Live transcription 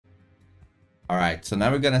Alright, so now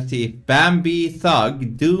we're gonna see if Bambie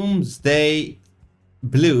Thug Doomsday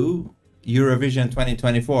Blue Eurovision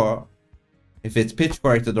 2024, if it's pitch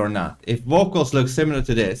corrected or not. If vocals look similar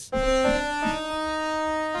to this,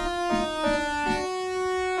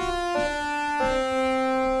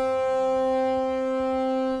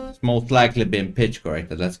 it's most likely been pitch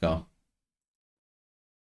corrected. Let's go.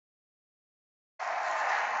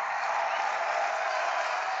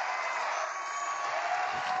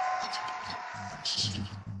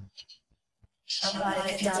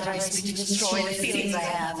 I cannot rise to destroy the feelings I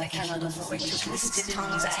have. I cannot avoid your twisted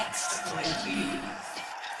tongues. I exploit you.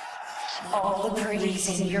 All the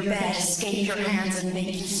praise in your bed escape your hands and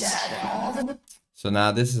make you sad. And all the... So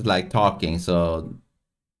now this is like talking, so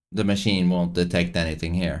the machine won't detect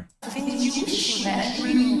anything here.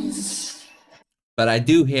 But I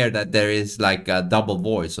do hear that there is like a double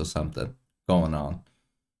voice or something going on.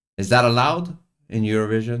 Is that allowed in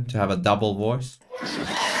Eurovision to have a double voice?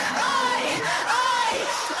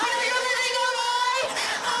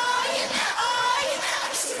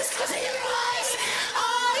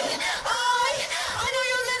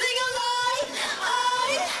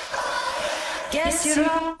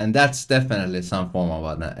 And that's definitely some form of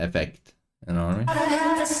an effect, you know what I mean? I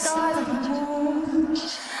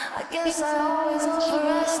guess I always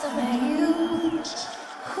overestimate you.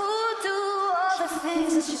 Who do all the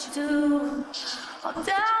things that you do? I'm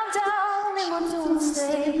down, down in my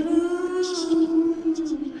doomsday blues.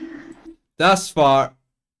 Thus far,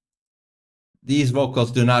 these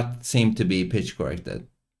vocals do not seem to be pitch corrected,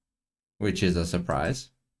 which is a surprise.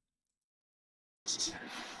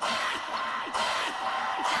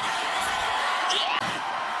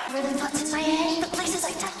 The thoughts in my head, the places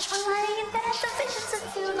I touch when lying in bed, the visions that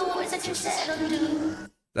feel the words that you said or do.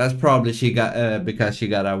 That's probably she got because she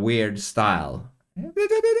got a weird style.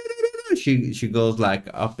 She goes like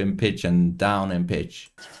up in pitch and down in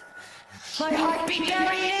pitch. My heart beat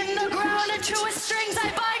buried in the ground, and true as strings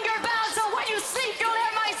I bind your bound, so when you sleep you'll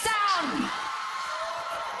hear my sound.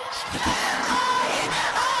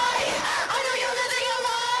 I know you're living a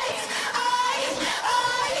life.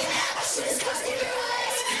 I see this cause in your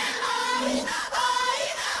eyes.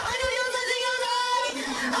 I know you're living a life.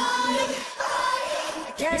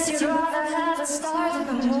 I guess you'd rather have a star than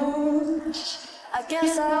the moon. I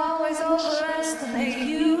guess I always overestimate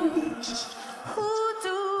you. Who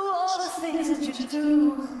do all the things that you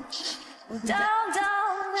do? Down,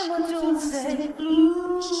 down in my doomsday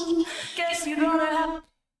blues. Guess you'd rather have...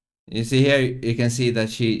 You see here, you can see that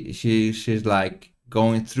she's like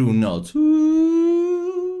going through notes.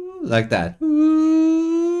 Ooh, like that.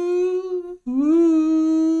 Ooh,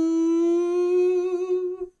 ooh.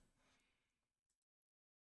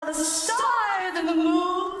 The star than the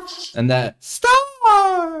moon. And that star.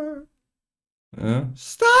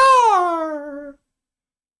 Star.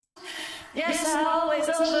 Yes, I always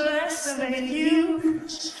overestimate you.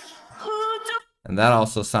 Who do... And that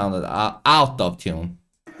also sounded out of tune.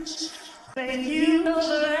 You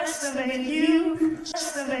overestimate you.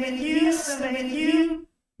 Estimate you. Estimate you.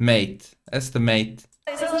 Mate. Estimate.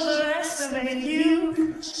 Overestimate you.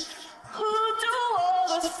 Who do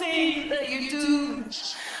all the things that you do?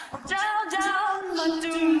 Down, down my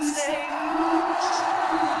doomsday.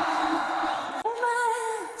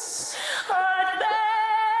 Romance, I'd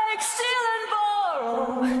beg, steal and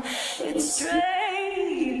borrow. It's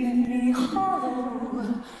draining me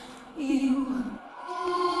hollow. You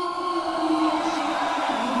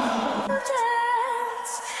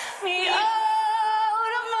dance me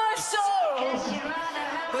out of my sorrow.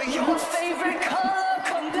 But your favorite color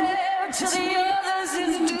compared to the others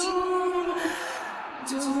is doom.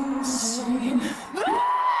 Doomsday.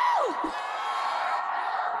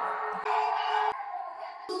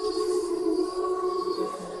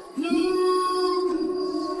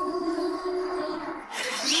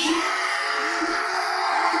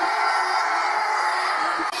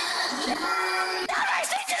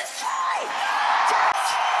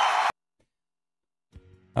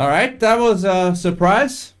 Alright, that was a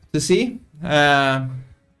surprise to see.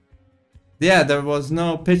 Yeah, there was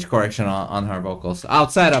no pitch correction on her vocals,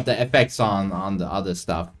 outside of the effects on the other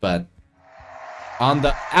stuff, but on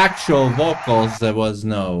the actual vocals there was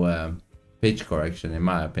no pitch correction in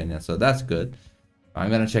my opinion, so that's good. I'm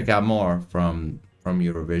gonna check out more from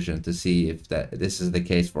Eurovision to see if this is the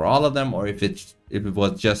case for all of them, or if it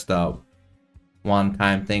was just a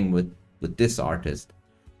one-time thing with this artist.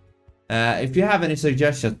 If you have any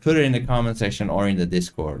suggestions, put it in the comment section or in the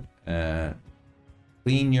Discord.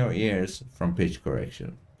 Clean your ears from pitch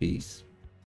correction. Peace.